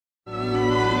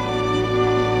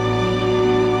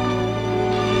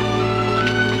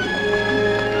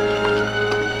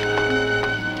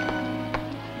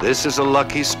This is a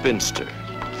lucky spinster,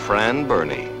 Fran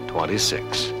Burney,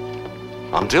 26.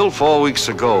 Until 4 weeks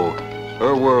ago,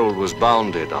 her world was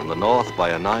bounded on the north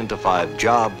by a 9-to-5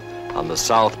 job, on the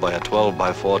south by a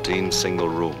 12-by-14 single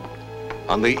room,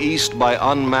 on the east by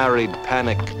unmarried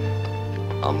panic,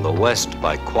 on the west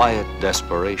by quiet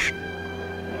desperation.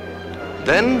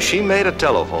 Then she made a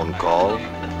telephone call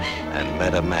and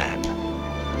met a man.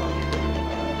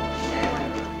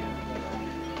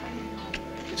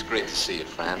 It's great to see you,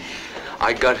 Fran.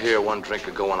 I got here 1 drink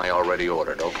ago and I already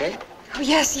ordered, okay? Oh,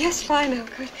 yes, fine,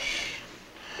 Elwood.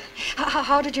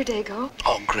 How did your day go?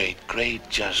 Oh, great,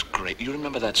 just great. You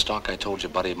remember that stock I told you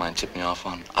a buddy of mine tipped me off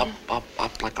on? Up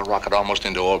like a rocket, almost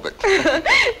into orbit.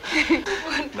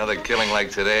 Another killing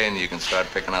like today, and you can start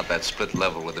picking out that split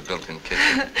level with the built-in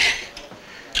kitchen.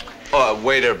 Oh,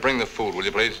 waiter, bring the food, will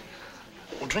you, please?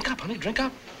 Well, drink up, honey, drink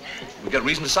up. We got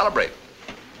reason to celebrate.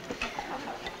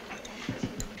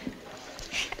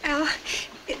 Al,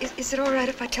 is it all right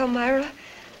if I tell Myra?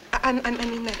 I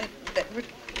mean that we're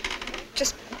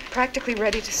just practically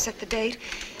ready to set the date.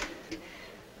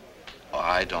 Oh,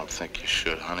 I don't think you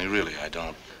should, honey. Really, I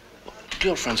don't.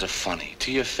 Girlfriends are funny.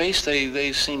 To your face,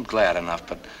 they seem glad enough,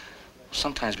 but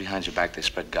sometimes behind your back they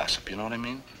spread gossip. You know what I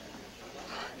mean?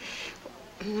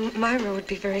 Myra would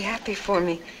be very happy for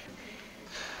me.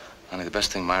 Honey, the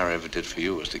best thing Myra ever did for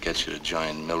you was to get you to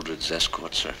join Mildred's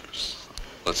escort service.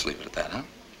 Let's leave it at that, huh?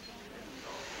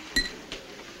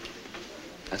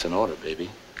 That's an order, baby.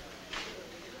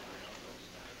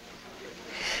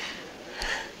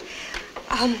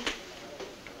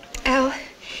 Al,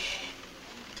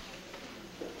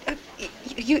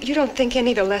 you don't think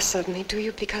any the less of me, do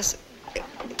you? Because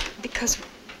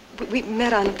we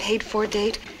met on a paid-for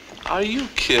date. Are you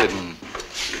kidding?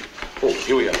 Oh,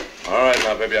 here we are. All right,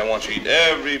 now, baby, I want you to eat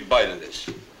every bite of this.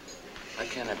 I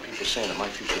can't have people saying that my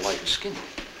future wife is skinny.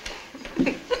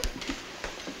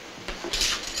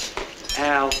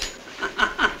 Al.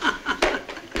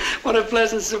 What a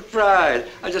pleasant surprise.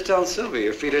 I just told Sylvia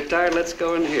your feet are tired. Let's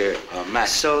go in here.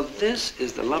 Max. So this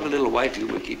is the lovely little wife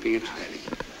you've been keeping in hiding.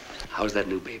 How's that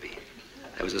new baby?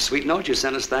 That was a sweet note you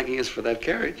sent us thanking us for that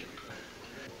carriage.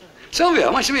 Sylvia, I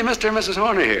want you to meet Mr. and Mrs.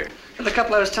 Horner here. And the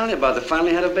couple I was telling you about that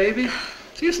finally had a baby.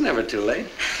 See, it's never too late.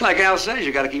 Like Al says,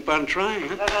 you got to keep on trying.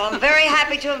 Huh? Well, I'm very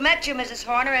happy to have met you, Mrs.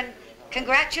 Horner, and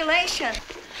congratulations.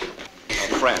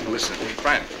 Oh, Fran, listen.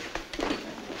 Fran.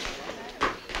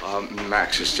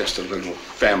 Max, it's just a little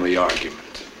family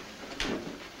argument.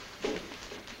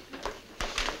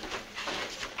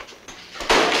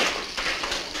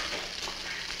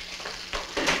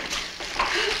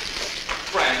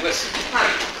 Fran, listen.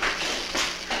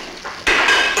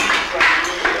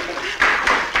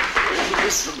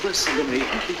 Listen to me.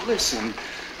 Listen.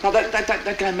 Now,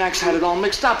 that guy Max had it all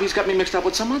mixed up. He's got me mixed up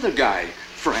with some other guy,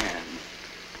 Fran.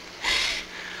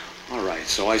 All right,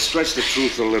 so I stretched the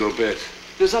truth a little bit.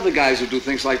 There's other guys who do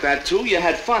things like that, too. You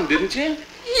had fun, didn't you?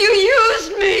 You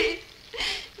used me!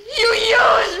 You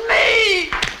used me!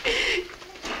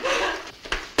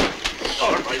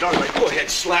 All right. Go ahead,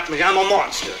 slap me. I'm a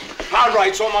monster. All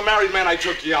right, so I'm a married man. I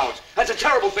took you out. That's a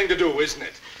terrible thing to do, isn't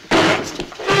it?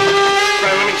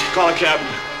 Fran, let me call a cab.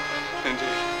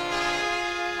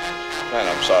 Fran,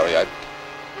 I'm sorry.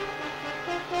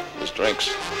 There's drinks.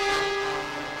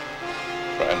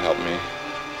 Fran, help me.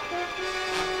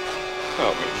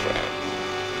 Help me, Fran.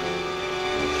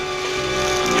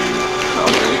 Help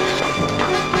me.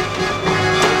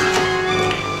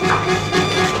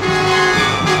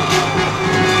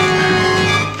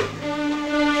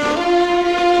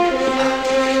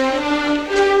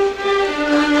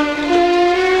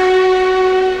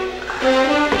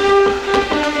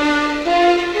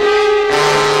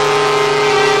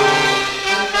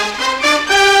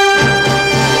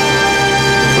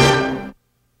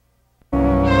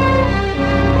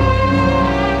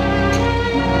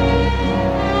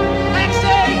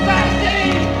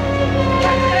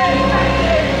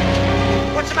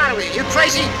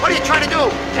 What are you trying to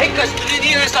do? Take us to the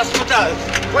nearest hospital.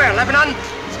 Where, Lebanon?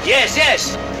 Yes.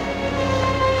 Let's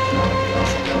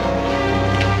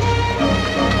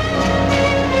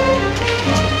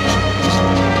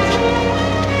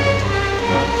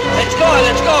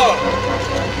go.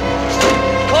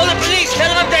 Call the police. Tell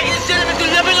them I'm taking this gentleman to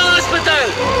Lebanon Hospital.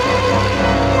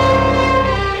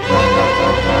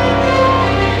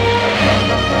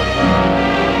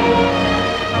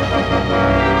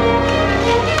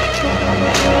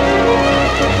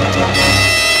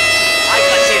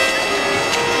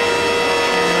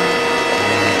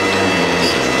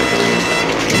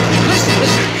 Listen.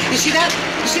 You see that?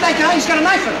 You see that guy? He's got a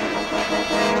knife in him.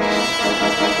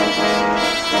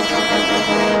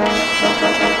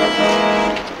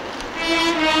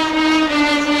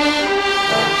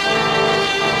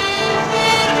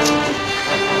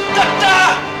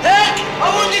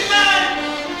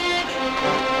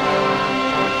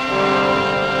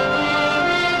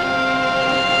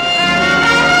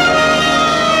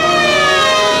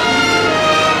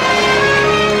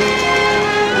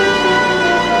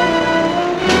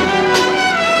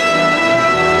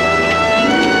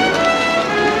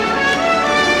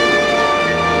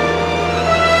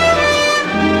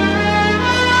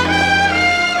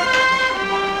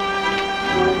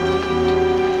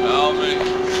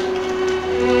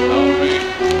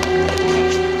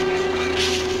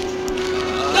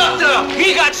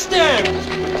 He got stabbed!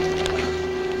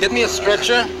 Get me a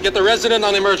stretcher. Get the resident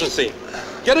on emergency.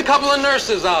 Get a couple of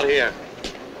nurses out here.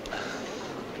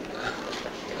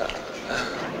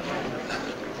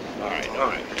 All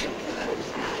right.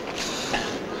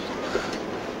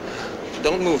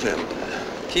 Don't move him.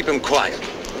 Keep him quiet.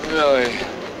 Millie,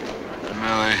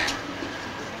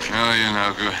 you're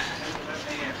no good.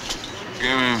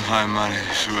 Give me my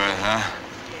money's worth, huh?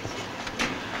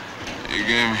 You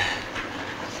gave me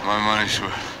my money's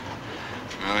worth.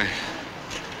 Millie.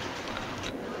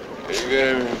 You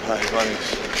gave me my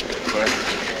money's worth.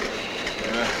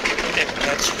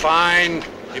 That's fine.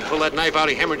 You pull that knife out,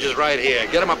 he hemorrhages right here.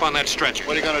 Get him up on that stretcher.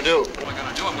 What are you gonna do? What am I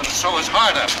gonna do? I'm gonna sew his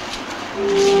heart up.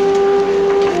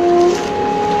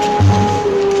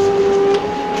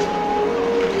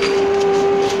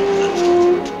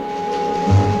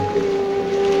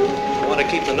 I want to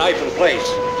keep the knife in place.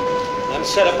 Then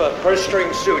set up a purse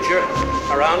string suture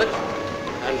around it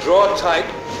and draw it tight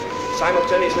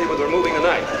simultaneously with removing the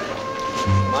knife.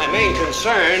 My main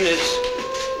concern is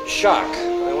shock.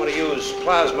 I want to use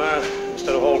plasma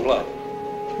instead of whole blood.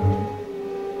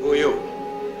 Who are you?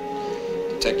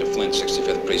 Detective Flint,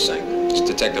 65th Precinct. It's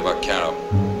Detective Arcaro.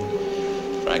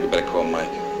 Frank, you better call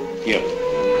Mike. Yeah.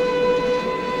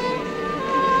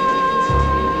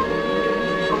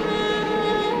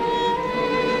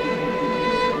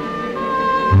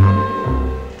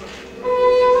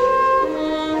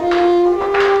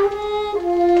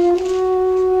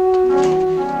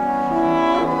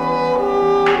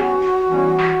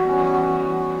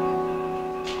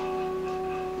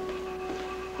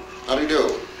 How do you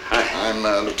do? Hi. I'm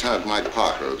Lieutenant Mike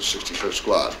Parker of the 65th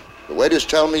Squad. The waiters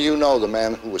tell me you know the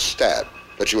man who was stabbed,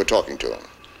 that you were talking to him.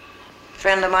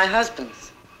 Friend of my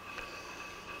husband's.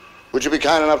 Would you be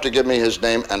kind enough to give me his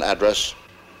name and address?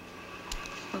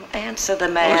 Well, answer the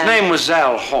man. Well, his name was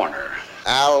Al Horner.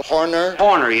 Al Horner?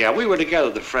 Horner, yeah. We were together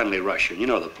at the Friendly Russian. You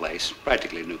know the place.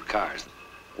 Practically new cars.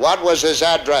 What was his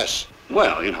address?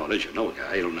 Well, you know, as you know a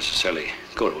guy, you don't necessarily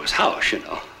go to his house, you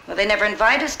know. Well, they never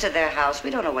invite us to their house. We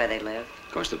don't know where they live.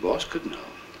 Of course, the boss could know.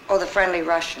 Oh, the Friendly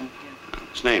Russian.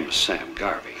 His name was Sam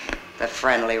Garvey. The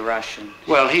Friendly Russian.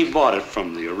 Well, he bought it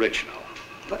from the original.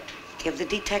 But give the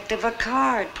detective a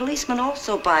card. Policemen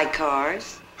also buy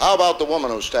cars. How about the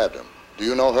woman who stabbed him? Do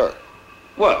you know her?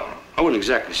 Well, I wouldn't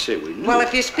exactly say we knew. Well,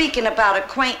 if you're speaking about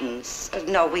acquaintance,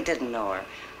 no, we didn't know her.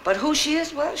 But who she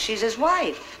is, well, she's his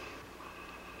wife.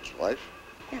 His wife?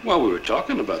 Well, we were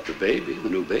talking about the baby, the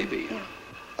new baby. Yeah.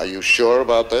 Are you sure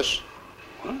about this?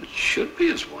 Well, it should be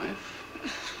his wife.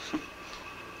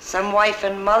 Some wife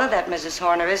and mother, that Mrs.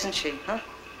 Horner, isn't she, huh?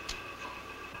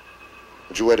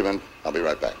 Would you wait a minute? I'll be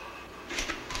right back.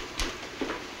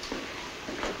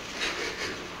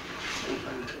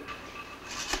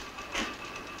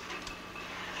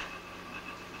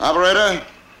 Operator,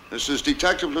 this is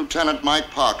Detective Lieutenant Mike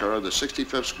Parker of the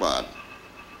 65th Squad.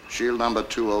 Shield number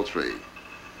 203.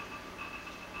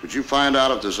 Could you find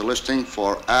out if there's a listing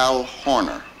for Al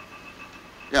Horner?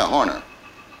 Yeah, Horner.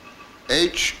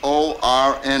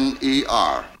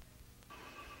 Horner.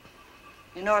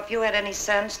 You know, if you had any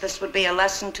sense, this would be a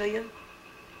lesson to you.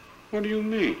 What do you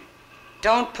mean?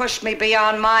 Don't push me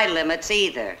beyond my limits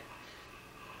either.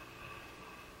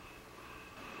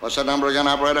 What's that number again,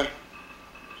 operator?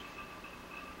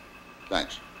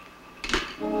 Thanks.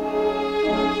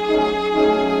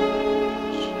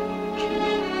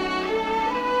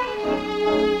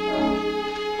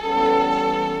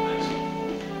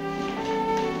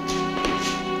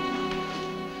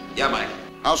 Yeah, Mike.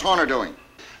 How's Horner doing?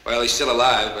 Well, he's still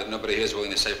alive, but nobody here is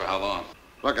willing to say for how long.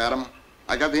 Look, Adam,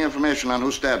 I got the information on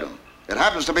who stabbed him. It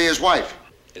happens to be his wife.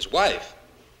 His wife?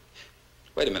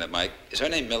 Wait a minute, Mike. Is her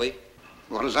name Millie?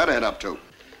 What does that add up to?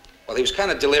 Well, he was kind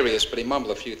of delirious, but he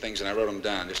mumbled a few things, and I wrote them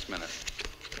down. Just a minute.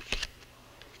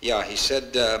 Yeah, he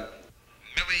said, Millie,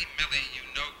 you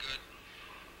no good.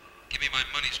 Give me my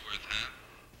money's worth, huh?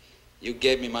 You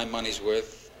gave me my money's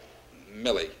worth,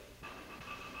 Millie.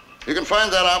 You can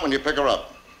find that out when you pick her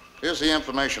up. Here's the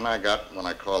information I got when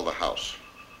I called the house.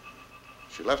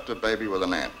 She left the baby with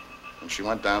an aunt, and she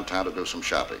went downtown to do some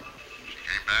shopping. She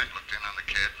came back, looked in on the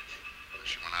kid, and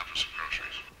she went out for some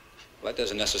groceries. Well, that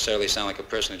doesn't necessarily sound like a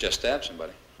person who just stabbed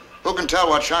somebody. Who can tell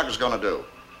what Shark is going to do?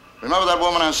 Remember that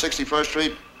woman on 61st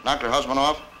Street? Knocked her husband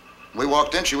off? We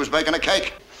walked in, she was baking a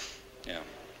cake. Yeah.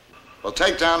 Well,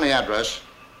 take down the address,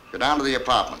 go down to the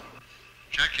apartment.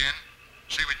 Check in,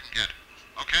 see what you can get.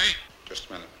 Okay? Just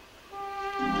a minute.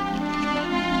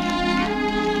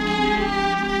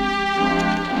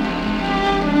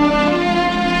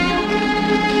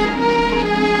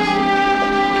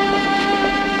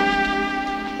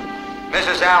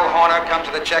 Mrs. Al Horner, come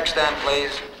to the check stand,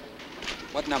 please.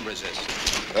 What number is this?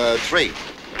 3.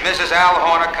 Mrs. Al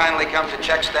Horner, kindly come to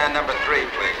check stand number 3,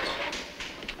 please.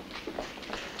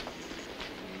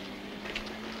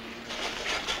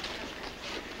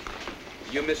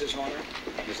 You, Mrs. Horner?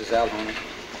 Mrs. Al Horner?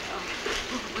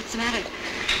 What's the matter?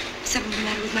 Something the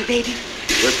matter with my baby?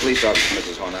 We're police officers,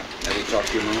 Mrs. Horner. May we talk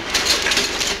to you a moment?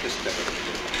 Just step up.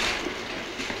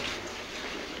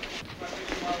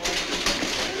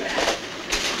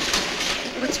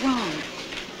 What's wrong?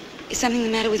 Is something the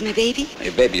matter with my baby?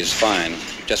 Your baby is fine.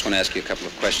 Just want to ask you a couple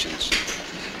of questions.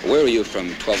 Where were you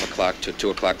from 12 o'clock to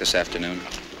 2 o'clock this afternoon?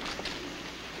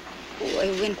 Oh,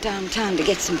 I went downtown to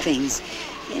get some things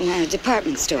in a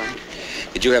department store.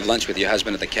 Did you have lunch with your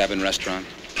husband at the Cabin restaurant?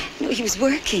 No, he was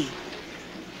working.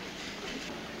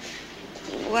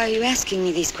 Why are you asking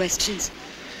me these questions?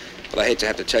 Well, I hate to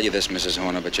have to tell you this, Mrs.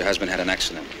 Horner, but your husband had an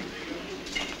accident.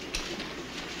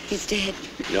 He's dead.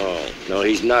 No,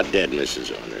 he's not dead,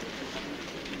 Mrs. Horner.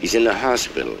 He's in the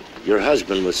hospital. Your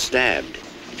husband was stabbed.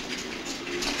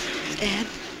 Stabbed?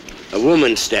 A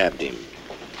woman stabbed him.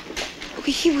 Oh,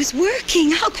 he was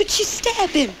working. How could she stab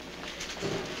him?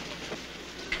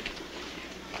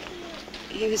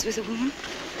 He was with a woman?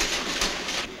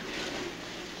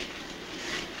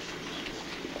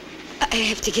 I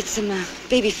have to get some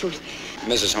baby food.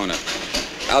 Mrs. Horner,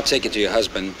 I'll take it to your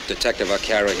husband. Detective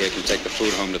Arcaro here can take the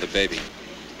food home to the baby.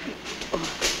 Oh,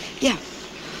 yeah.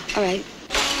 All right.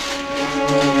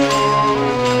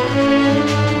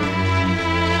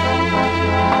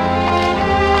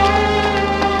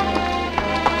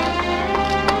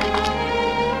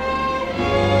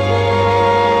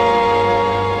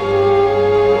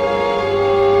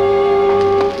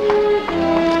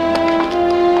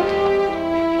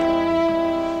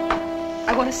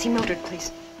 I want to see Mildred,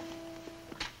 please.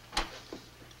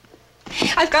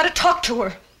 I've got to talk to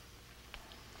her.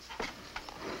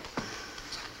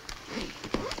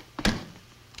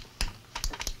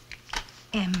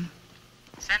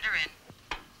 Send her in.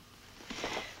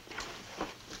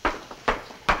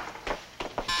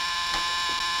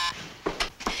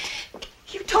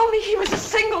 You told me he was a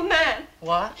single man.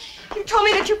 What? You told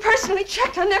me that you personally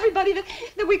checked on everybody that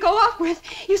we go out with.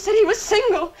 You said he was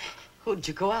single. Who'd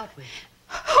you go out with?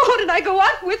 Who did I go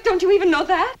out with? Don't you even know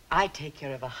that? I take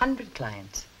care of 100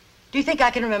 clients. Do you think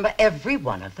I can remember every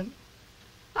one of them?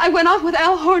 I went out with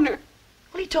Al Horner.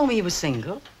 Well, he told me he was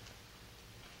single.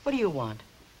 What do you want?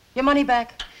 Your money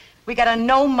back? We got a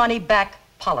no money back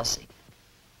policy.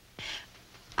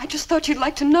 I just thought you'd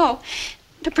like to know,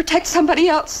 to protect somebody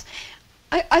else.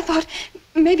 I thought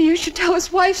maybe you should tell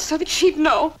his wife so that she'd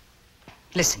know.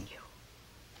 Listen, you.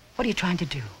 What are you trying to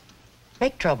do?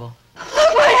 Make trouble.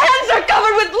 Look, my hands are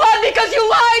covered with blood because you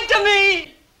lied to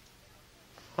me.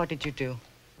 What did you do?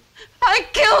 I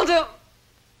killed him.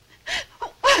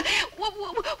 What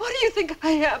do you think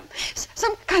I am?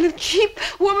 Some kind of cheap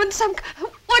woman?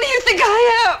 What do you think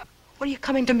I am? What are you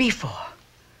coming to me for?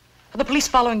 Are the police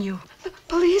following you? The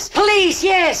police? Police,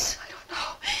 yes.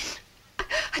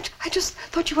 I don't know. I just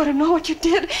thought you ought to know what you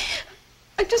did.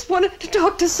 I just wanted to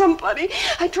talk to somebody.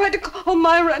 I tried to call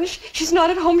Myra, and she's not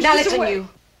at home. Now She's listen, away. you.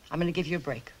 I'm going to give you a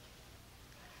break.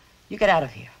 You get out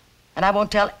of here. And I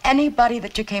won't tell anybody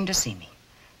that you came to see me.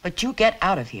 But you get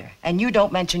out of here. And you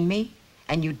don't mention me.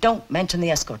 And you don't mention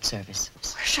the escort service.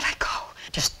 Where should I go?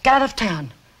 Just get out of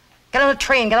town. Get on a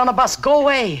train. Get on a bus. Go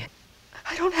away.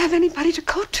 I don't have anybody to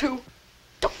go to.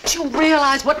 Don't you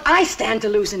realize what I stand to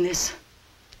lose in this?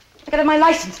 I gotta have my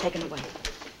license taken away.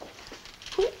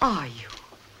 Who are you?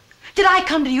 Did I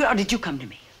come to you or did you come to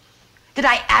me? Did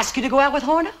I ask you to go out with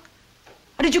Horner?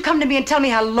 Or did you come to me and tell me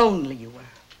how lonely you were?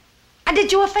 I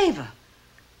did you a favor.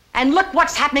 And look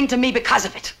what's happening to me because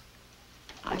of it.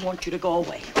 I want you to go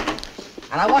away.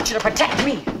 And I want you to protect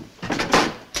me.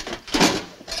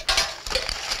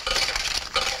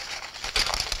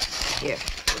 Here.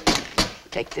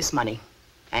 Take this money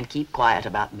and keep quiet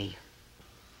about me.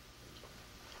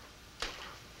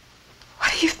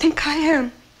 What do you think I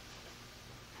am?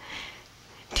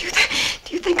 Do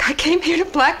you think I came here to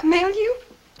blackmail you?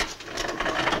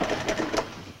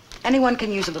 Anyone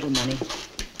can use a little money.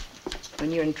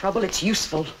 When you're in trouble, it's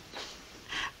useful.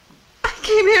 I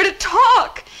came here to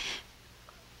talk.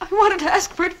 I wanted to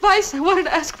ask for advice. I wanted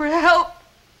to ask for help.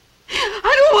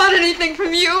 I don't want anything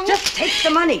from you. Just take the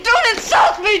money. Don't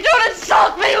insult me. Don't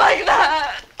insult me like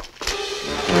that.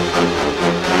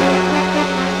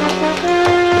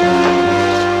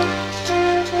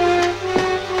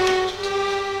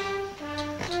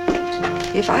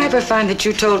 If I ever find that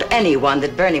you told anyone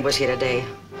that Bernie was here today,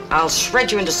 I'll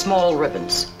shred you into small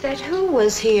ribbons. That who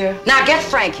was here? Now get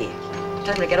Frankie.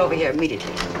 Tell him to get over here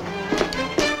immediately.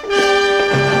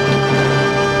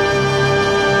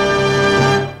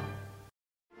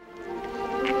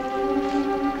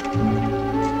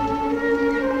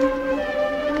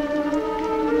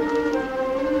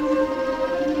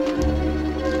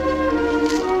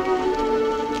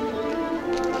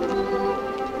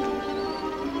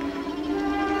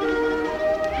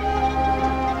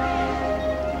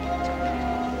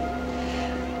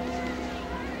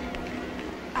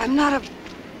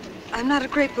 I'm not a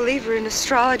great believer in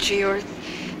astrology or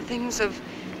things of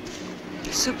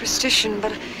superstition,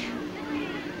 but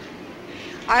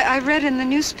I read in the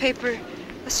newspaper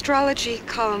astrology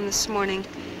column this morning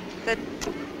that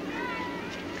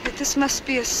this must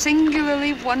be a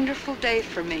singularly wonderful day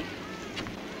for me.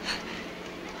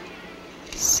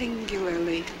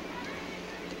 Singularly.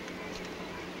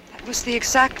 That was the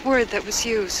exact word that was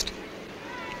used.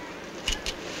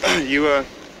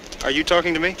 Are you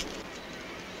talking to me?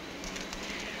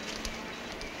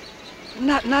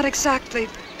 Not exactly,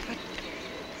 but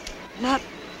not.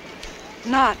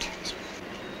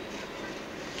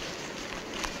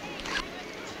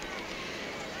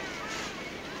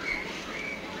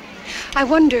 I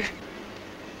wonder,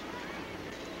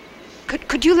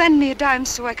 could you lend me a dime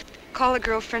so I could call a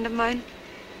girlfriend of mine?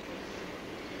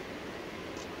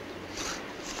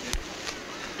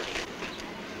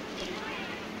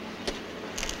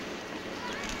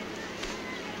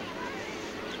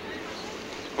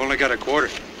 Only got a quarter.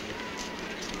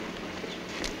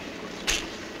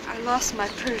 I lost my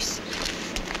purse.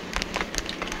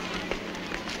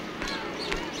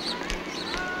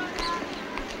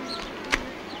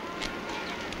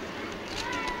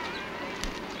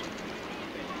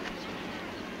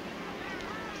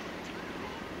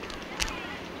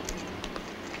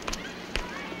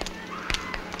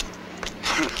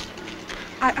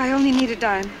 I only need a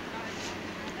dime.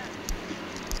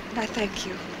 And I thank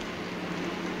you.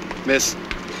 Miss.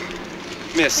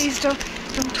 Please don't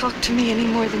talk to me any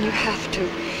more than you have to.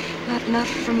 Not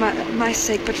for my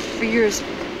sake, but for yours.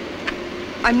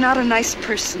 I'm not a nice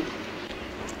person.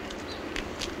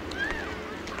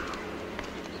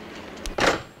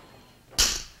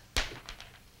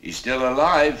 He's still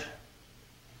alive.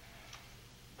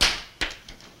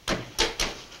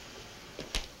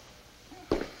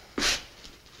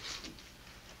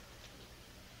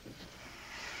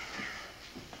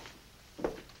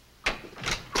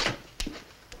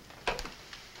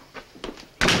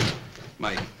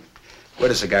 Mike, where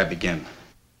does the guy begin?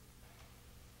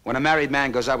 When a married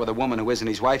man goes out with a woman who isn't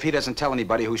his wife, he doesn't tell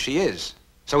anybody who she is.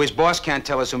 So his boss can't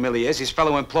tell us who Millie is, his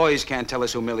fellow employees can't tell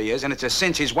us who Millie is, and it's a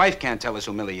cinch his wife can't tell us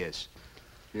who Millie is.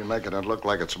 You're making it look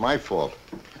like it's my fault.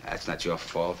 That's not your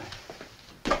fault.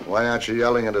 Why aren't you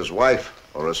yelling at his wife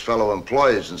or his fellow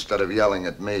employees instead of yelling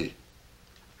at me?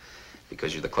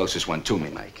 Because you're the closest one to me,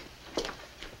 Mike.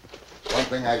 One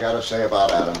thing I gotta say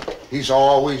about Adam, he's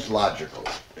always logical.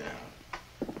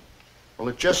 Well,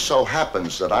 it just so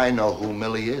happens that I know who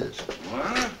Millie is.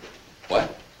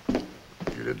 What?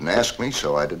 You didn't ask me,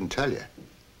 so I didn't tell you.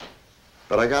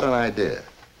 But I got an idea.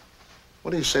 What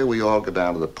do you say we all go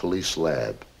down to the police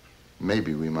lab?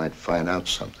 Maybe we might find out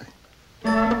something.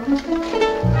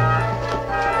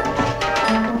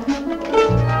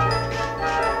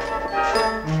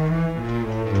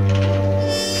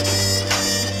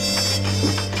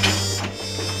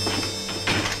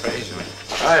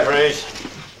 Hi, Brace.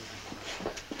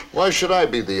 Why should I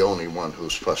be the only one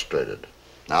who's frustrated?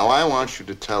 Now, I want you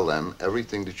to tell them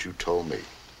everything that you told me,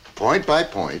 point by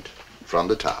point, from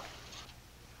the top.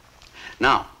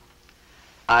 Now,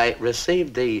 I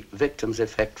received the victim's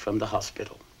effect from the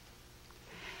hospital.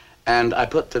 And I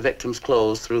put the victim's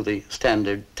clothes through the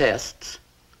standard tests.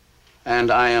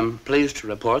 And I am pleased to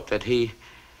report that he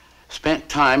spent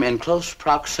time in close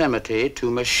proximity to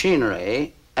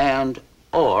machinery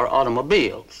and/or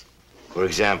automobiles. For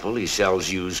example, he sells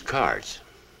used cars.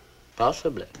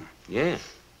 Possibly. Yeah.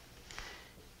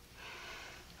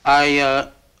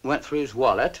 I went through his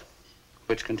wallet,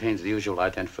 which contains the usual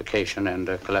identification and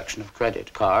a collection of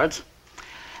credit cards.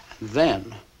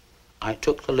 Then I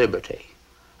took the liberty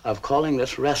of calling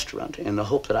this restaurant in the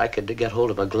hope that I could get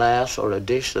hold of a glass or a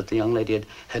dish that the young lady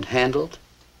had handled.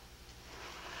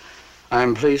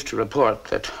 I'm pleased to report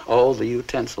that all the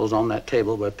utensils on that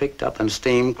table were picked up and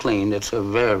steam cleaned. It's a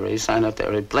very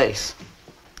sanitary place.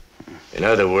 In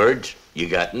other words, you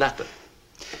got nothing.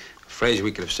 Fraser,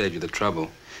 we could have saved you the trouble.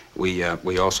 We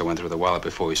also went through the wallet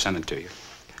before we sent it to you.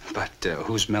 But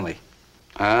who's Millie?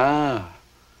 Ah,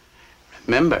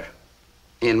 remember,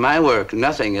 in my work,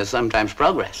 nothing is sometimes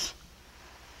progress.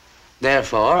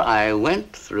 Therefore, I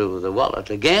went through the wallet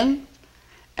again,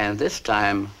 and this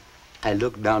time I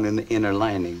looked down in the inner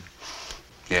lining.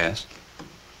 Yes?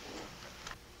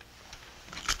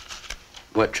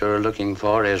 What you're looking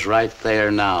for is right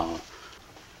there now.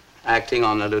 Acting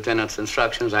on the lieutenant's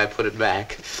instructions, I put it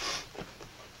back.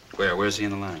 Where's he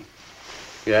in the line?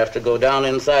 You have to go down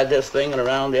inside this thing and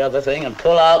around the other thing and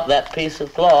pull out that piece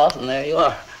of cloth, and there you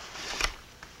are.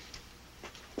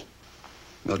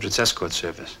 Mildred's escort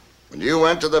service. When you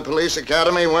went to the police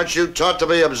academy, weren't you taught to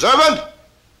be observant?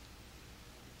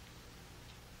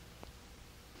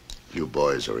 You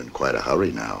boys are in quite a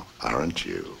hurry now, aren't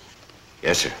you?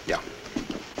 Yes, sir. Yeah.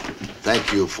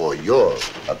 Thank you for your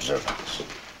observance.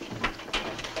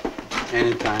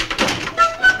 Anytime.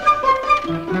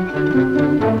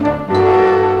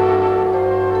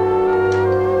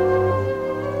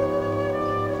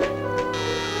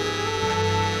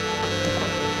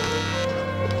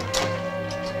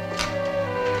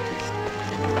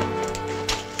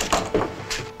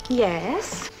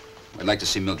 Yes? I'd like to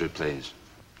see Mildred, please.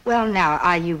 Well, now,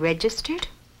 are you registered?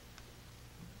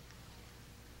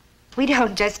 We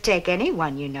don't just take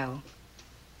anyone, you know.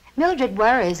 Mildred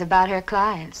worries about her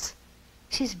clients.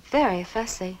 She's very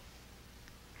fussy.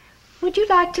 Would you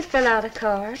like to fill out a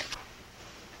card?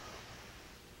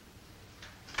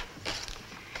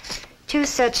 Two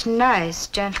such nice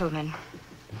gentlemen.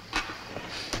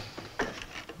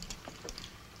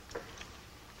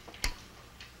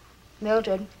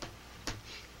 Mildred,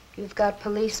 you've got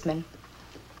policemen.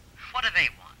 What do they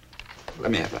want?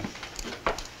 Let me have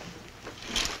that.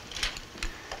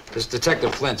 This is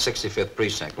Detective Flint, 65th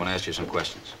Precinct. I want to ask you some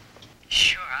questions.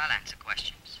 Sure, I'll answer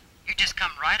questions. You just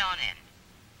come right on in.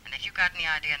 And if you got any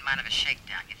idea in mind of a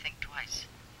shakedown, you think twice.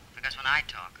 Because when I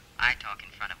talk in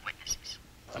front of witnesses.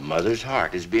 A mother's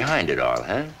heart is behind it all,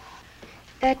 huh?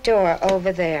 That door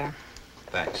over there.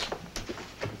 Thanks.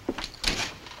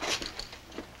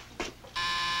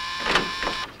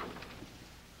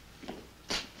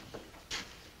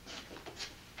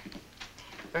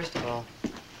 First of all,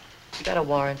 you got a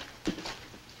warrant.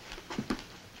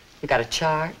 You got a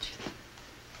charge.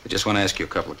 I just want to ask you a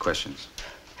couple of questions.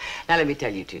 Now, let me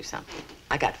tell you, too, something.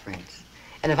 I got friends.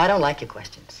 And if I don't like your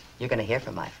questions, you're going to hear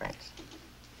from my friends.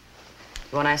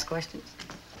 You want to ask questions?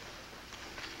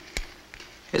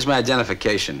 Here's my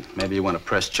identification. Maybe you want to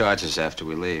press charges after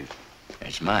we leave.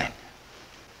 It's mine.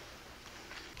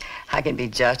 I can be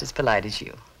just as polite as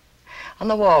you. On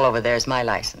the wall over there is my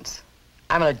license.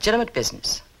 I'm a legitimate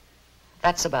business.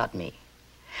 That's about me.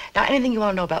 Now, anything you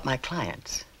want to know about my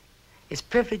clients is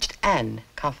privileged and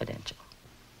confidential.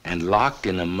 And locked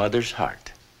in a mother's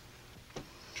heart.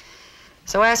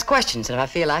 So ask questions, and if I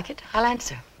feel like it, I'll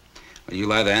answer. Well,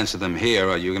 you'll either answer them here,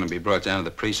 or you're going to be brought down to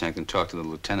the precinct and talk to the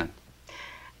lieutenant.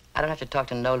 I don't have to talk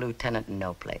to no lieutenant in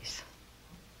no place.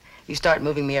 You start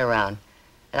moving me around,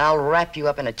 and I'll wrap you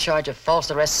up in a charge of false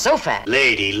arrest so fast.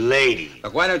 Lady.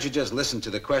 Look, why don't you just listen to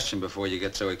the question before you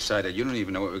get so excited? You don't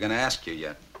even know what we're going to ask you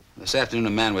yet. This afternoon,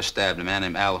 a man was stabbed, a man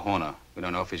named Al Horner. We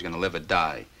don't know if he's going to live or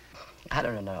die. I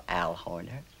don't know Al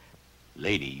Horner.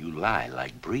 Lady, you lie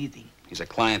like breathing. He's a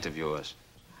client of yours.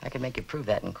 I can make you prove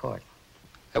that in court.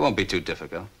 That won't be too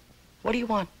difficult. What do you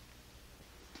want?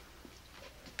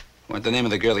 I want the name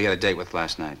of the girl he had a date with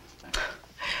last night.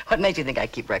 What makes you think I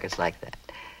keep records like that?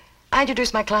 I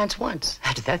introduced my clients once.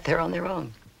 After that, they're on their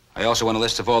own. I also want a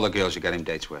list of all the girls you got him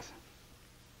dates with.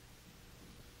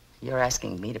 You're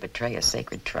asking me to betray a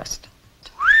sacred trust.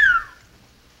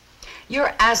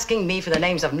 You're asking me for the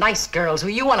names of nice girls who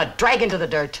you want to drag into the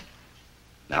dirt.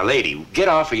 Now, lady, get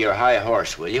off of your high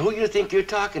horse, will you? Who you think you're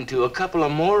talking to? A couple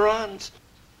of morons?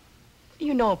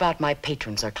 You know about my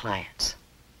patrons or clients.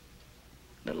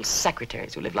 Little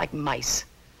secretaries who live like mice,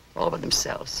 all by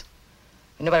themselves.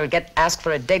 And nobody would get asked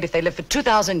for a date if they lived for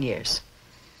 2,000 years.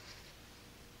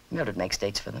 Mildred makes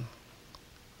dates for them.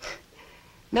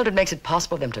 Mildred makes it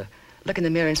possible for them to look in the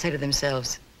mirror and say to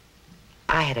themselves,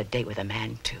 I had a date with a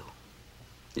man, too.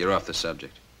 You're off the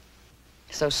subject.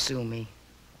 So sue me.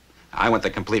 I want the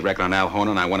complete record on Al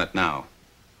Horner, and I want it now.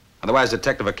 Otherwise,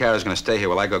 Detective O'Carroll's going to stay here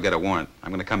while I go get a warrant.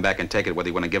 I'm going to come back and take it whether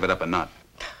you want to give it up or not.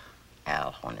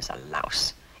 Al Horner's a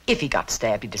louse. If he got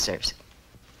stabbed, he deserves it.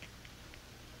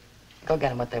 Go get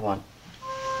them what they want.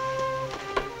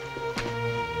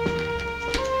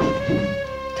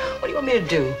 What do you want me to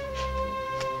do?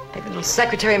 Take the little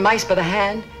secretary mice by the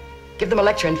hand? Give them a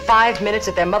lecture in 5 minutes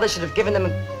that their mother should have given them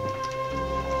a...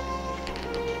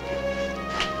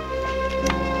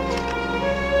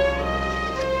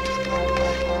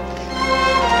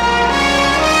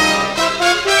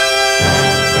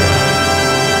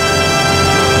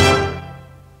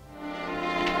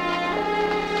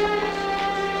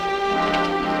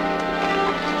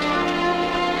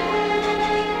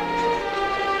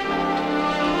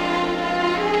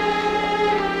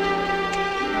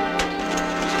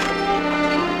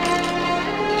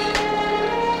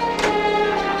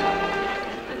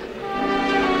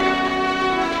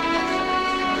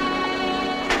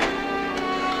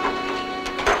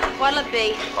 What'll it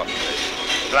be?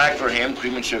 Black for him,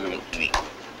 cream and sugar milk tea.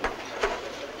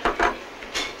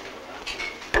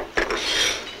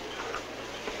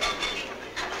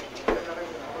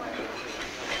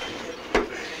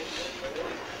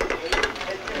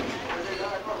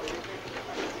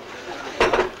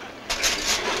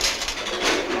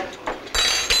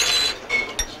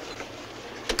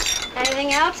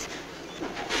 Anything else?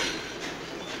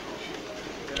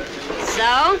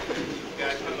 So?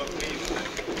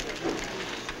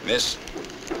 Miss,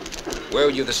 where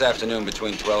were you this afternoon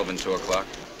between 12 and 2 o'clock?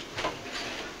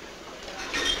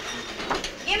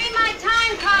 Give me my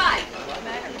time card.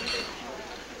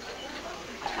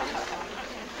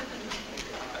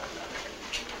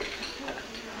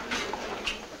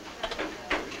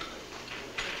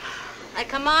 I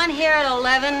come on here at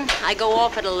 11, I go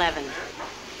off at 11.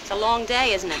 It's a long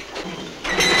day, isn't it?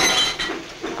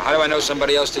 How do I know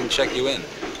somebody else didn't check you in?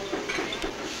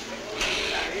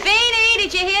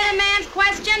 Did you hear the man's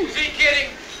question? Is he kidding?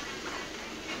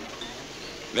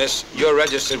 Miss, you're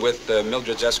registered with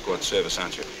Mildred's escort service,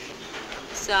 aren't you?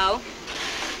 So?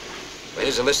 Well,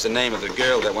 here's a list of names of the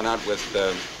girl that went out with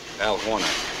Al Horner.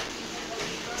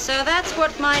 So that's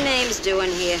what my name's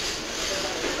doing here.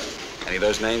 Any of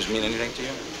those names mean anything to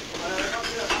you?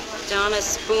 Donna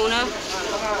Spooner,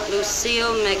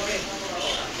 Lucille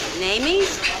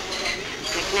McNammies,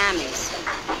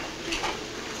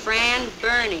 Fran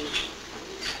Burney.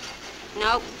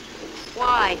 Nope.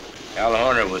 Why? Al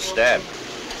Horner was stabbed.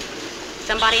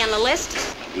 Somebody on the list?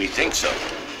 We think so.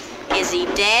 Is he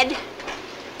dead?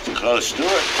 Close to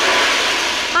it.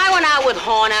 I went out with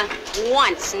Horner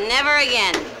once, never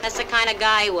again. That's the kind of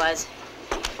guy he was.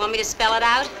 Want me to spell it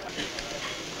out?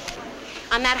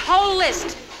 On that whole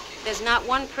list, there's not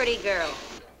one pretty girl.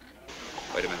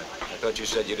 Wait a minute. I thought you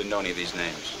said you didn't know any of these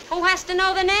names. Who has to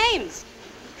know the names?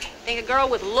 Think a girl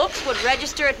with looks would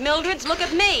register at Mildred's? Look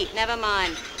at me. Never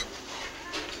mind.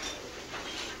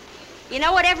 You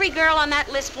know what every girl on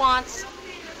that list wants?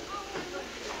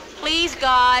 Please,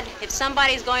 God, if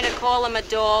somebody's going to call them a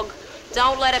dog,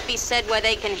 don't let it be said where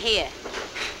they can hear.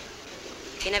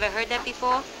 You never heard that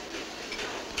before?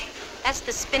 That's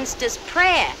the spinster's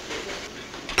prayer.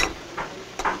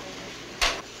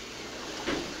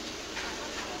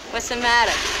 What's the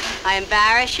matter? I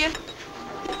embarrass you?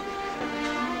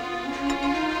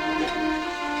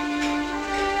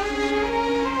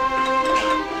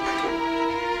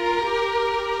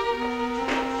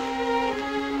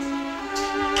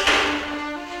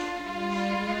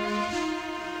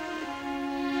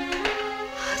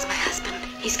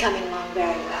 He's coming along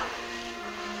very well.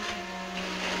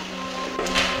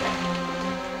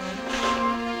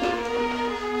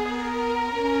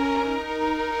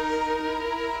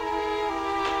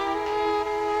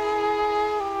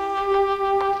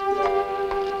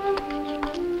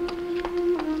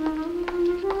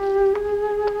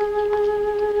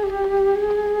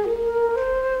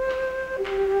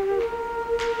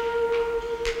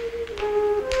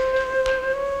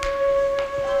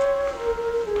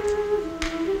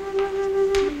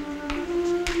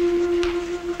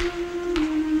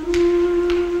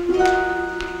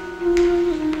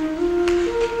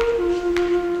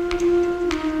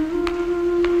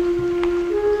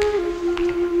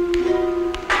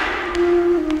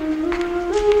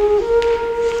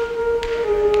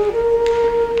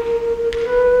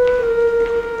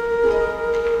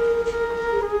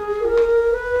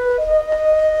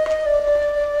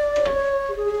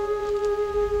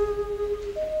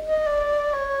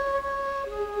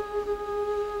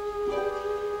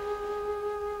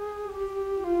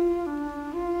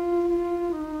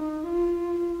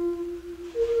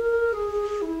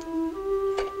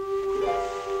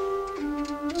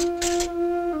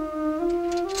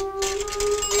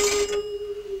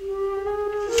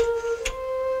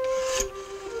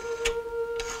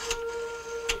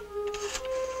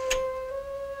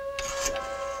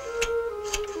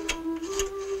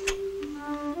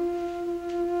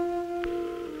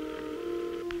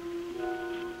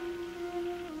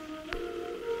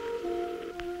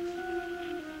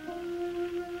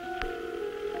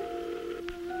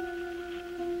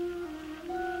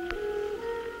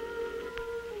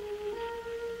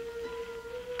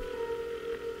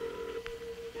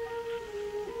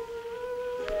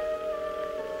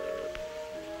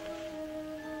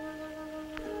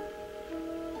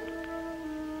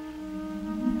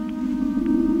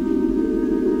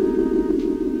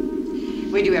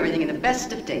 We do everything in the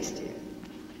best of taste here.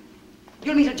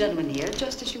 You'll meet a gentleman here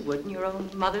just as you would in your own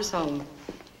mother's home.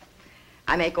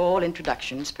 I make all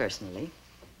introductions personally.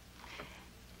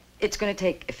 It's going to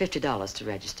take $50 to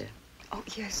register. Oh,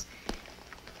 yes.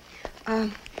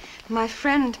 My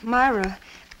friend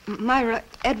Myra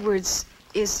Edwards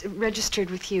is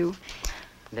registered with you.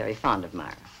 Very fond of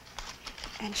Myra.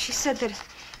 And she said that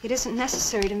it isn't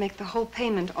necessary to make the whole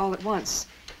payment all at once.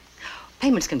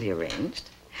 Payments can be arranged.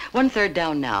 1/3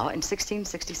 down now and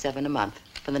 $16.67 a month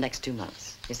for the next 2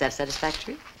 months. Is that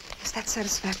satisfactory? Is that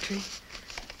satisfactory?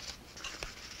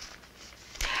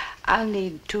 I'll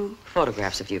need 2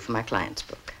 photographs of you for my client's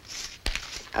book.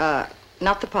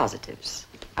 Not the positives.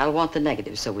 I'll want the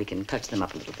negatives so we can touch them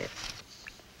up a little bit.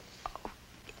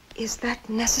 Is that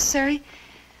necessary?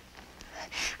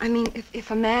 I mean,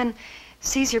 if a man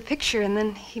sees your picture and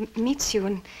then he meets you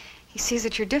and he sees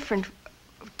that you're different,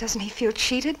 doesn't he feel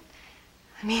cheated?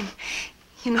 I mean,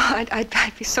 you know,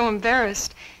 I'd be so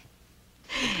embarrassed.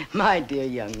 My dear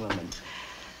young woman,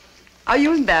 are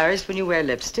you embarrassed when you wear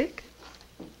lipstick?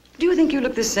 Do you think you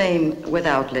look the same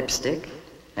without lipstick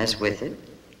as with it?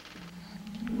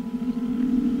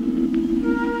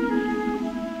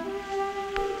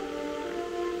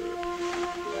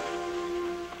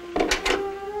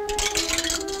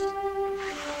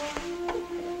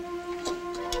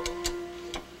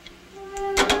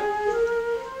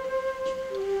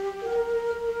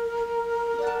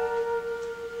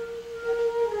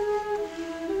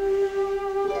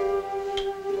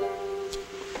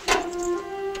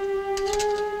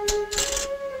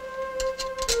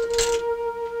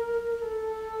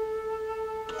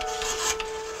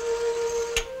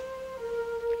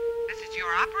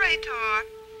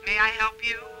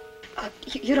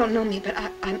 You don't know me, but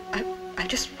I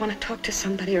just want to talk to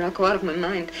somebody or I'll go out of my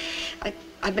mind.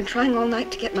 I've been trying all night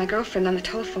to get my girlfriend on the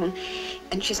telephone,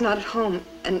 and she's not at home,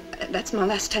 and that's my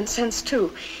last 10 cents,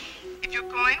 too. If your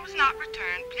coin was not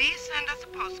returned, please send us a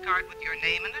postcard with your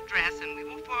name and address, and we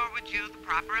will forward you the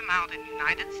proper amount in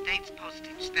United States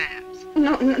postage stamps.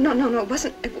 No, it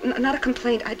wasn't, not a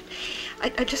complaint.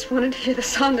 I just wanted to hear the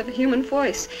sound of a human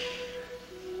voice.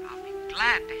 I'll be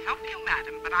glad to help you,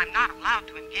 madam, but I'm not allowed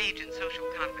to engage in social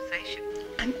conversation.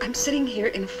 I'm sitting here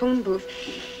in a phone booth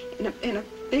in a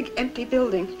big empty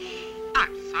building.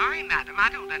 I'm sorry, madam. I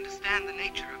don't understand the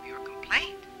nature of your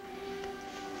complaint.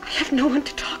 I have no one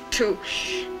to talk to.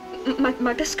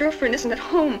 My best girlfriend isn't at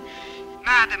home.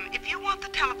 Madam, if you want the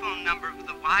telephone number of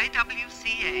the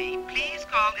YWCA, please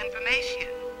call information.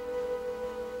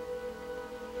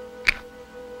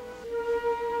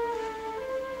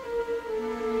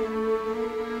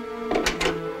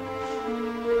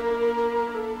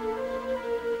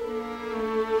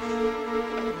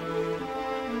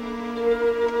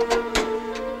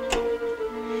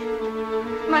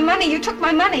 My money, you took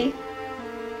my money.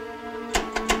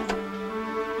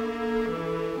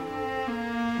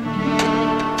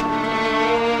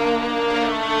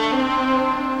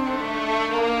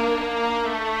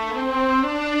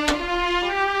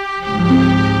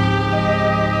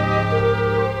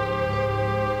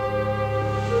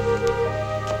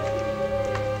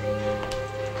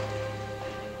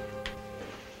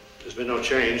 There's been no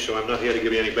change, so I'm not here to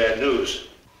give you any bad news.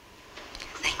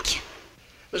 Thank you.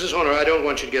 Mrs. Horner, I don't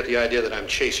want you to get the idea that I'm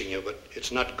chasing you, but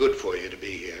it's not good for you to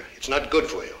be here. It's not good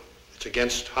for you. It's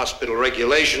against hospital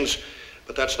regulations,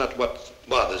 but that's not what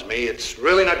bothers me. It's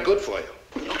really not good for you.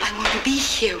 I want to be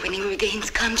here when he regains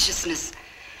consciousness.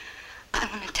 I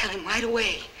want to tell him right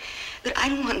away that I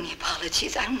don't want any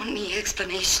apologies. I don't want any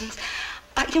explanations.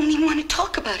 I don't even want to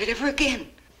talk about it ever again.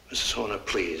 Mrs. Horner,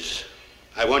 please.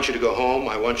 I want you to go home.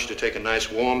 I want you to take a nice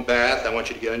warm bath. I want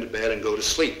you to get into bed and go to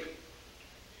sleep.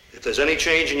 If there's any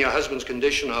change in your husband's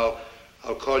condition, I'll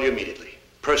call you immediately,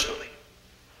 personally.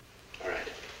 All right.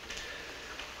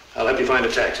 I'll help you find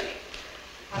a taxi.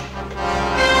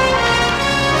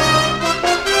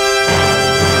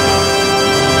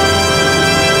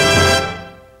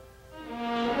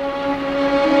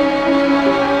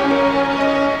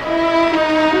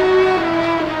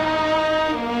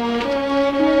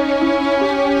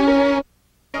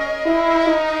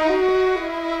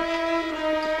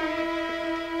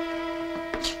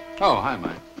 Oh, hi,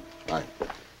 Mike.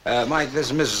 Hi. Mike, this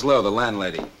is Mrs. Lowe, the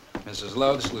landlady. Mrs.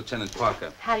 Lowe, this is Lieutenant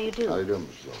Parker. How do you do? How do you do,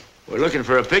 Mrs. Lowe? We're looking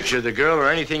for a picture of the girl or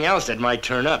anything else that might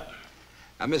turn up.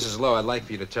 Now, Mrs. Lowe, I'd like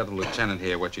for you to tell the lieutenant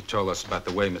here what you told us about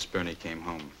the way Miss Burney came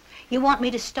home. You want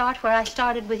me to start where I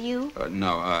started with you?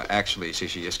 No, actually, see,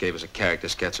 she just gave us a character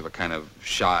sketch of a kind of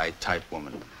shy type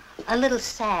woman. A little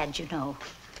sad, you know.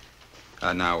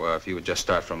 Now, if you would just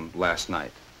start from last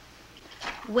night.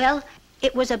 Well,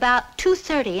 it was about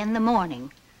 2:30 in the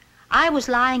morning. I was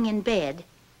lying in bed.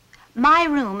 My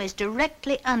room is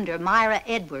directly under Myra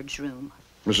Edwards' room.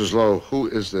 Mrs. Lowe, who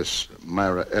is this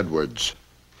Myra Edwards?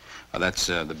 Oh, that's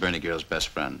the Bernie girl's best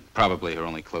friend. Probably her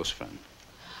only close friend.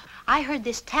 I heard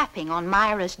this tapping on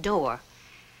Myra's door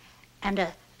and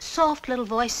a soft little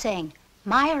voice saying,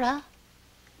 Myra,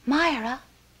 Myra.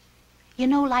 You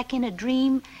know, like in a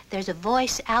dream, there's a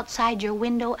voice outside your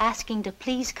window asking to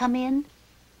please come in.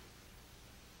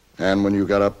 And when you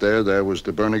got up there was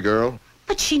the Bernie girl?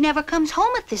 But she never comes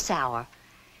home at this hour.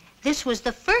 This was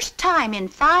the first time in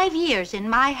 5 years in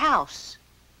my house.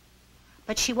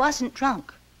 But she wasn't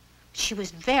drunk. She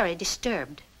was very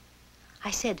disturbed.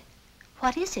 I said,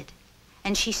 what is it?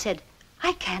 And she said,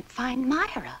 I can't find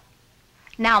Myra.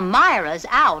 Now, Myra's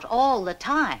out all the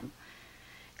time,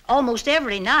 almost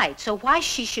every night, so why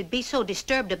she should be so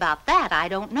disturbed about that, I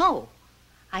don't know.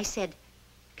 I said,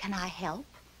 can I help?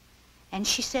 And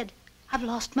she said, I've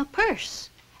lost my purse.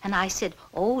 And I said,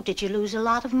 oh, did you lose a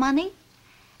lot of money?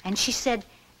 And she said,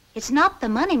 it's not the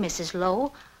money, Mrs.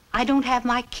 Lowe. I don't have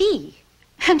my key.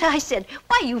 And I said,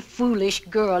 why, you foolish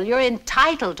girl, you're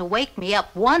entitled to wake me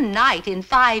up one night in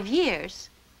 5 years.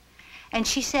 And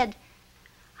she said,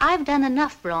 I've done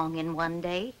enough wrong in one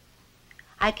day.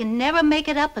 I can never make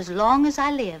it up as long as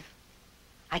I live.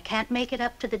 I can't make it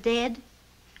up to the dead,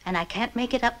 and I can't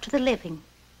make it up to the living.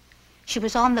 She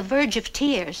was on the verge of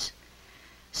tears.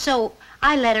 So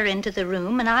I let her into the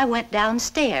room, and I went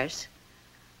downstairs.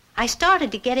 I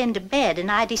started to get into bed,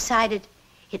 and I decided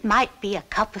it might be a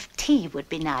cup of tea would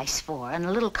be nice for her, and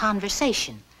a little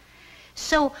conversation.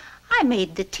 So I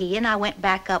made the tea, and I went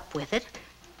back up with it.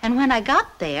 And when I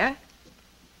got there,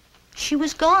 she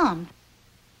was gone.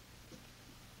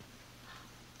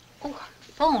 Oh,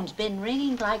 phone's been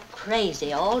ringing like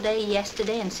crazy all day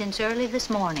yesterday and since early this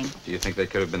morning. Do you think that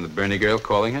could have been the Bernie girl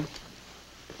calling her?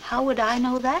 How would I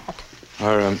know that?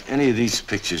 Are any of these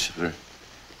pictures of her?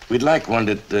 We'd like one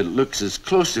that looks as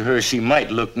close to her as she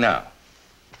might look now.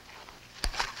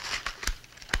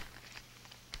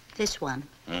 This one.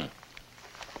 Mm-hmm.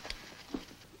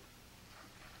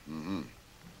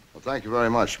 Well, thank you very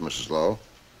much, Mrs. Lowe.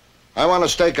 I want a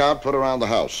stakeout put around the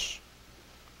house.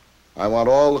 I want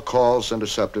all the calls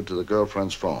intercepted to the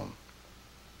girlfriend's phone.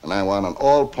 And I want an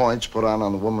all points put on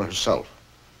the woman herself.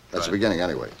 That's the beginning,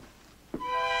 anyway.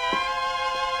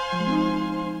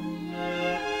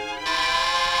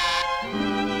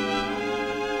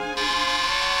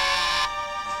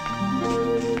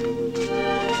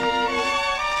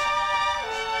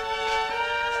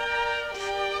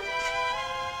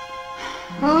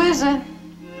 Who is it?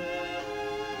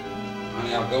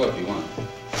 Honey, I'll go if you want.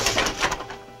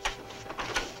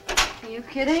 Are you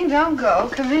kidding? Don't go.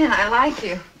 Come in. I like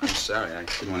you. I'm sorry. I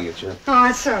didn't want to get you up. Oh,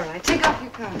 it's all right. Take off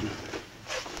your coat.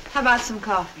 How about some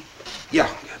coffee? Yeah,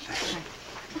 good, thanks.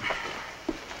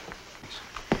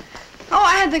 Oh,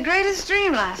 I had the greatest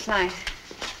dream last night.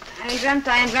 I dreamt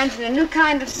I invented a new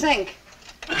kind of sink.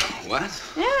 What?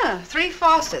 Yeah, 3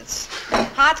 faucets.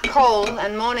 Hot, cold,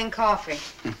 and morning coffee.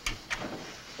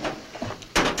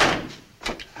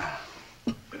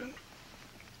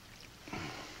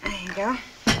 There you go.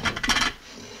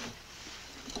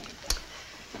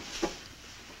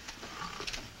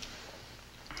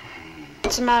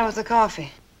 What's the matter with the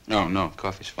coffee? No,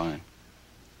 coffee's fine.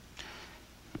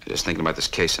 Just thinking about this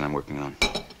case that I'm working on.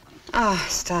 Oh,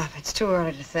 stop. It's too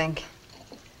early to think.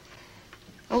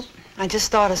 Oh, I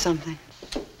just thought of something.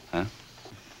 Huh?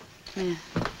 Yeah.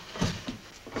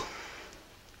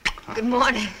 Good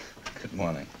morning. Good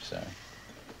morning. Sorry.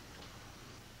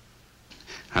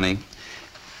 Honey,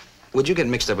 would you get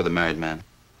mixed up with a married man?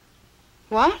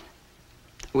 What?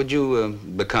 Would you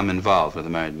become involved with a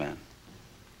married man?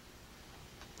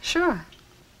 Sure.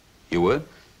 You would?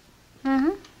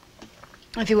 Mm-hmm.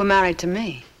 If you were married to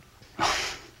me.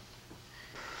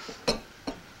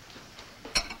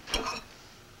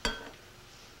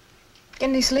 Get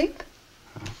any sleep?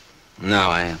 No,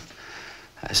 I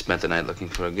spent the night looking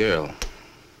for a girl.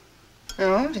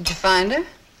 Oh, did you find her?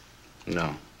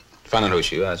 No. Found out who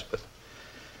she was, but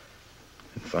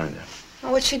didn't find her.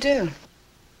 Oh, what'd she do?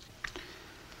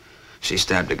 She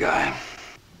stabbed a guy.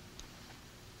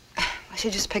 Well, she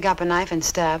just pick up a knife and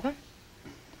stab him?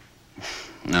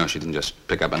 No, she didn't just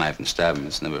pick up a knife and stab him.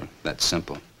 It's never that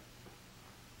simple.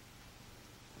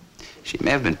 She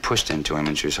may have been pushed into him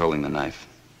when she was holding the knife.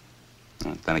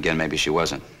 Then again, maybe she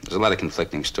wasn't. There's a lot of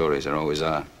conflicting stories. There always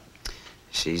are.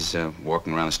 She's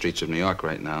walking around the streets of New York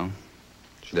right now.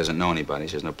 She doesn't know anybody.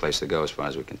 She has no place to go, as far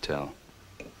as we can tell.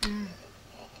 Mm.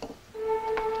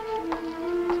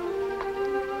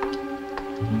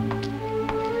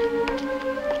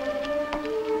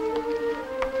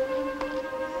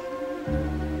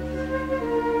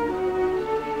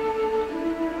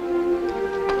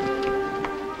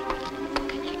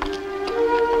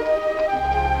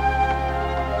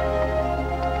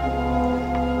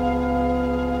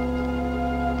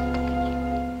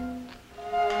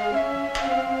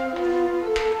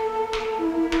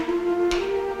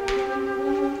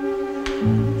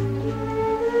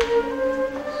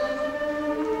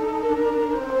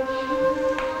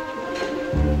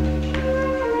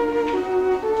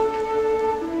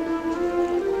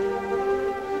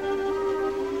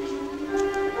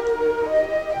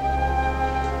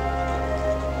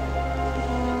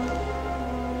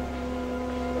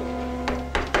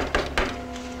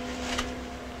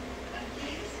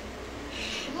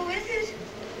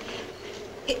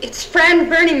 It's Fran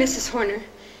Burney, Mrs. Horner.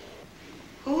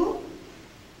 Who?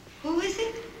 Who is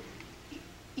it?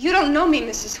 You don't know me,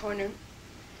 Mrs. Horner.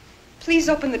 Please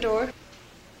open the door.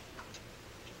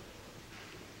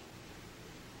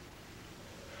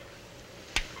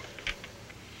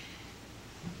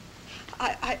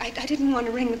 I didn't want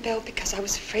to ring the bell because I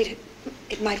was afraid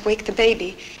it might wake the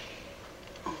baby.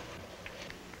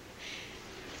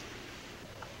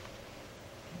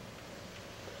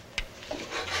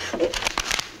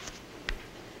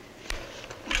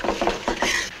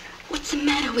 What's the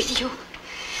matter with you?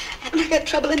 Haven't I got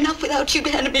trouble enough without you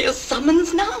handing me a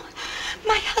summons now?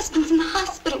 My husband's in the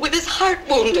hospital with his heart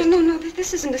wounded. No,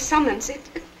 this isn't a summons.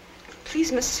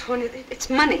 Please, Mrs. Horner, it's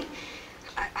money.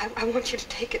 I want you to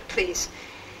take it, please.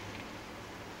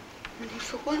 Money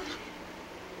for what?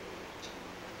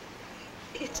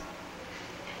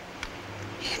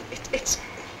 It's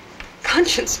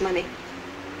conscience money.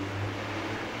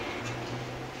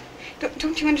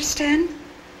 Don't you understand?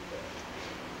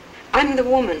 I'm the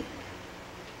woman.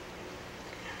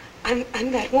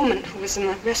 I'm that woman who was in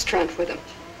the restaurant with him.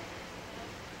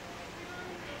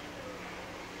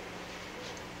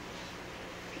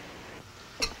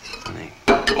 Honey,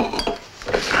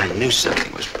 I knew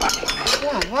something was bugging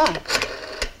me. What?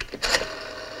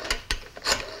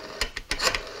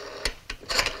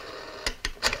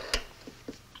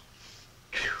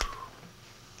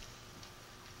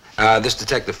 This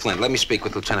Detective Flint. Let me speak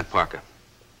with Lieutenant Parker.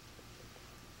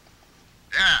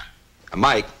 Yeah.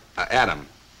 Mike, Adam.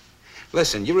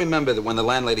 Listen, you remember that when the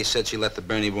landlady said she let the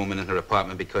Burney woman in her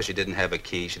apartment because she didn't have a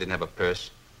key, she didn't have a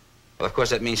purse? Well, of course,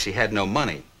 that means she had no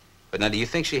money. But now, do you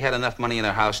think she had enough money in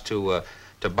her house to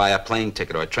buy a plane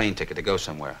ticket or a train ticket to go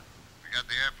somewhere? We got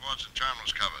the airports and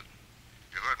terminals covered.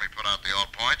 You heard me put out the all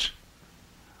points.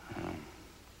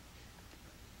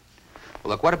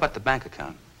 Well, look, what about the bank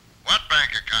account? What bank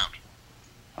account?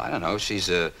 I don't know. She's,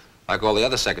 like all the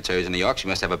other secretaries in New York, she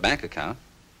must have a bank account.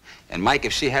 And, Mike,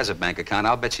 if she has a bank account,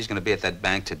 I'll bet she's going to be at that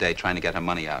bank today trying to get her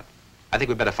money out. I think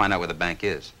we better find out where the bank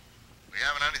is. We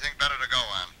haven't anything better to go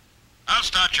on. I'll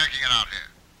start checking it out here.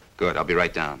 Good. I'll be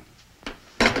right down.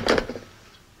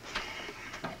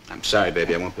 I'm sorry,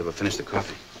 baby. I won't be able to finish the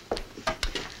coffee.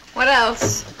 What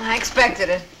else? I expected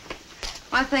it.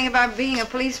 One thing about being a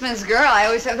policeman's girl, I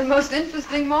always have the most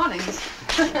interesting mornings.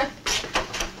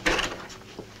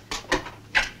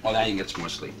 Well, now you can get some more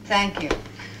sleep. Thank you.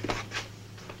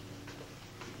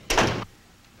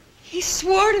 He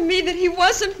swore to me that he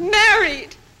wasn't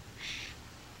married.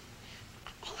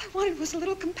 All I wanted was a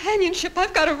little companionship.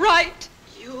 I've got a right.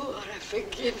 You ought to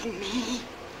forgive me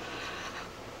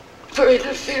for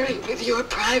interfering with your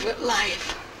private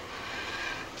life,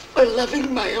 for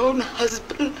loving my own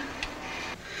husband,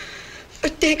 for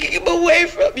taking him away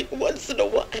from you once in a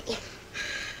while,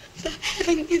 for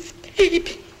having his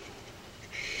baby.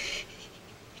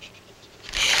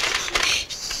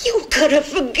 You gotta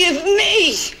forgive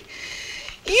me.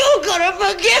 You gotta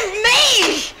forgive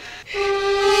me.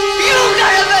 You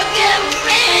gotta forgive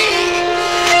me. You gotta forgive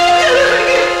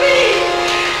me.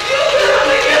 You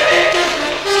gotta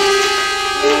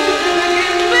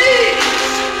forgive me.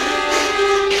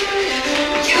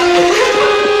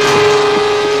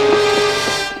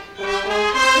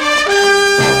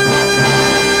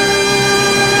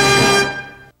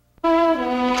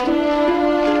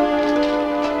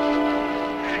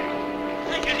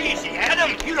 Take it easy,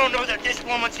 Adam. You don't know that this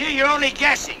woman's here. You're only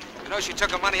guessing. You know she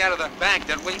took her money out of the bank,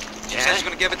 didn't we? She said she's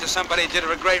going to give it to somebody who did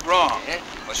her a great wrong.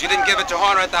 Well, she didn't give it to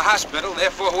Horner at the hospital,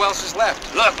 therefore who else is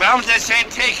left? Look, I'm just saying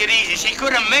take it easy. She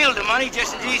could have mailed the money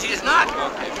just as easy as not.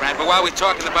 Okay, Frank, but while we're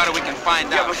talking about it, we can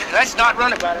find out. But let's not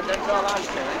run about it. That's all I'm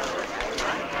saying.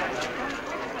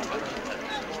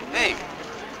 Hey.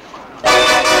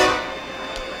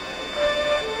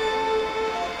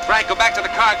 Frank, go back to the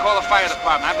car and call the fire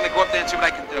department. I'm going to go up there and see what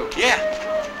I can do. Yeah.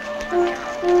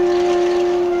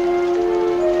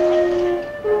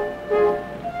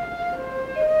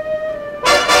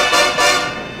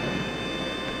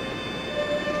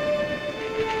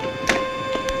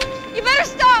 You better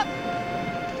stop!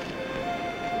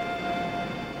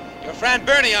 You're Fran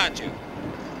Burney, aren't you?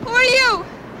 Who are you?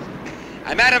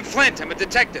 I'm Adam Flint. I'm a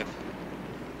detective.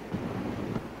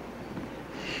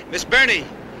 Miss Burney,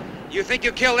 you think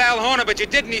you killed Al Horner, but you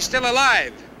didn't. He's still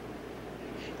alive.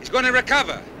 He's going to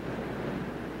recover.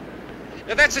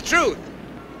 Now, that's the truth.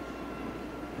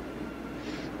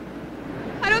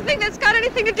 I don't think that's got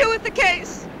anything to do with the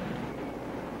case.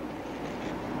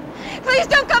 Please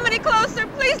don't come any closer.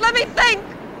 Please let me think.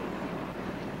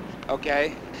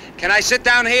 Okay. Can I sit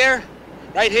down here?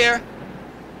 Right here?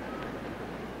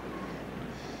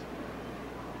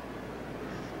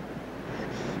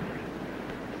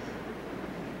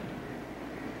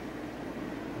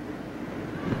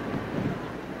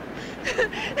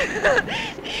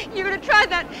 You're gonna try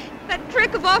that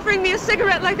trick of offering me a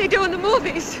cigarette like they do in the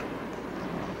movies.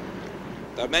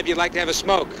 Thought maybe you'd like to have a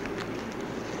smoke.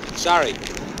 Sorry.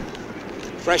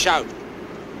 Fresh out.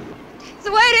 It's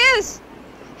the way it is.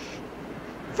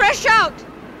 Fresh out.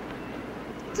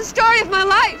 It's the story of my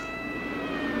life.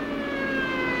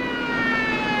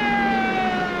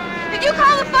 Did you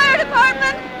call the fire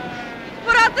department?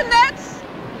 Put out the nets?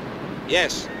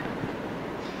 Yes.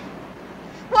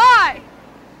 Why?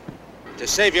 To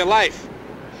save your life.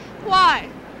 Why?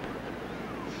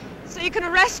 So you can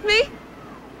arrest me?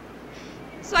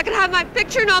 So I can have my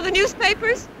picture in all the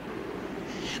newspapers?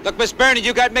 Look, Miss Burney,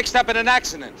 you got mixed up in an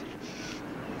accident.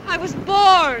 I was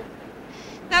born.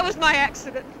 That was my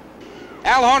accident.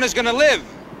 Al Horner's gonna live.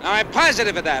 Now, I'm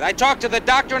positive of that. I talked to the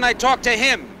doctor and I talked to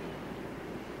him.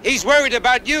 He's worried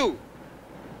about you.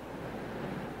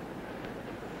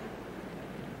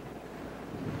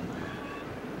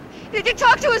 Did you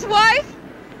talk to his wife?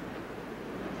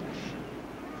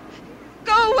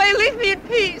 Go away, leave me in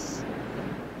peace.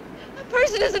 A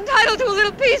person is entitled to a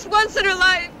little peace once in her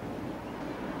life.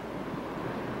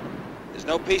 There's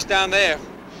no peace down there.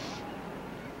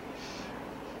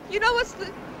 You know what's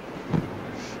the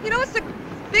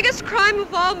biggest crime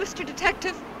of all, Mr.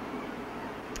 Detective?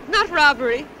 Not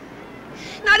robbery.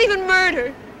 Not even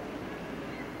murder.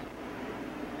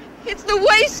 It's the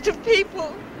waste of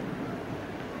people.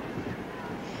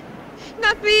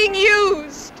 Not being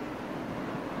used.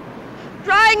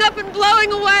 Drying up and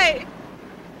blowing away.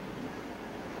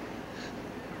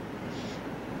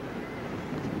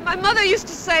 My mother used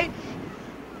to say,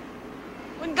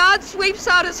 when God sweeps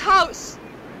out his house,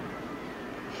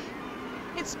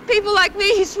 it's people like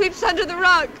me he sweeps under the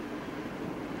rug.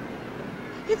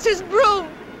 It's his broom.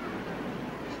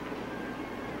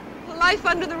 Life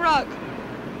under the rug.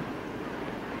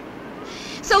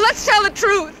 So let's tell the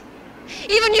truth.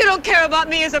 Even you don't care about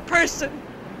me as a person.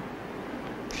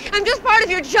 I'm just part of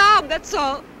your job, that's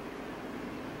all.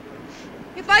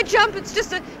 If I jump, it's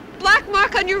just a black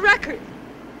mark on your record.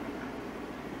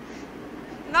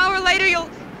 An hour later, you'll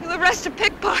arrest a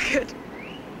pickpocket.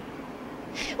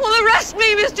 Well, arrest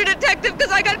me, Mr. Detective,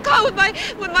 because I got caught with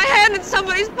my hand in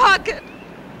somebody's pocket.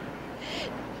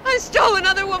 I stole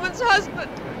another woman's husband.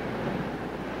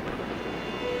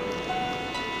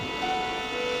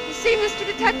 You see, Mr.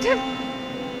 Detective,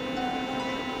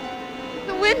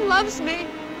 the wind loves me.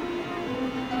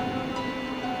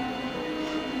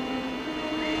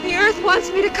 The earth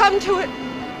wants me to come to it.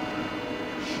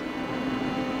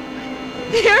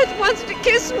 The earth wants to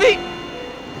kiss me.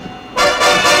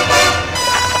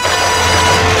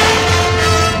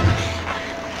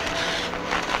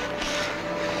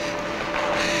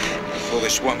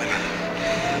 Foolish woman.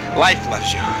 Life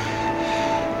loves you.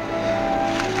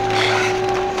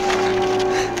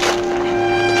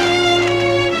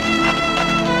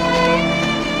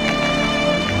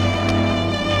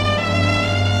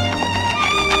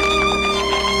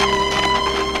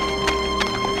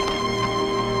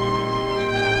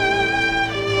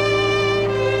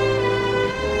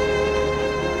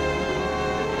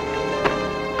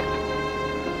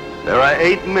 There are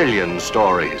 8 million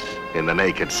stories in the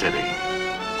naked city.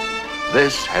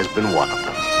 This has been one of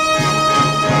them.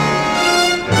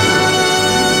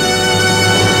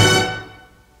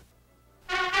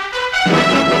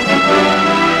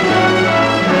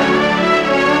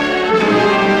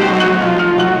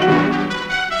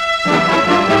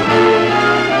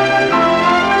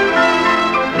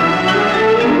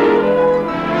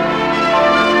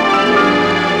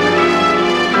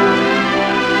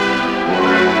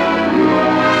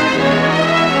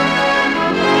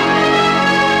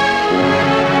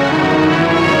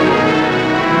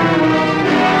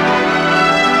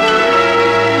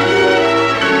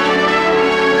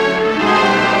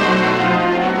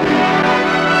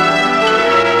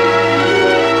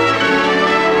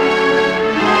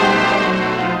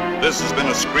 This has been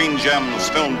a Screen Gems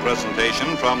film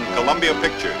presentation from Columbia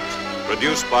Pictures,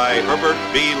 produced by Herbert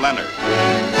B. Leonard.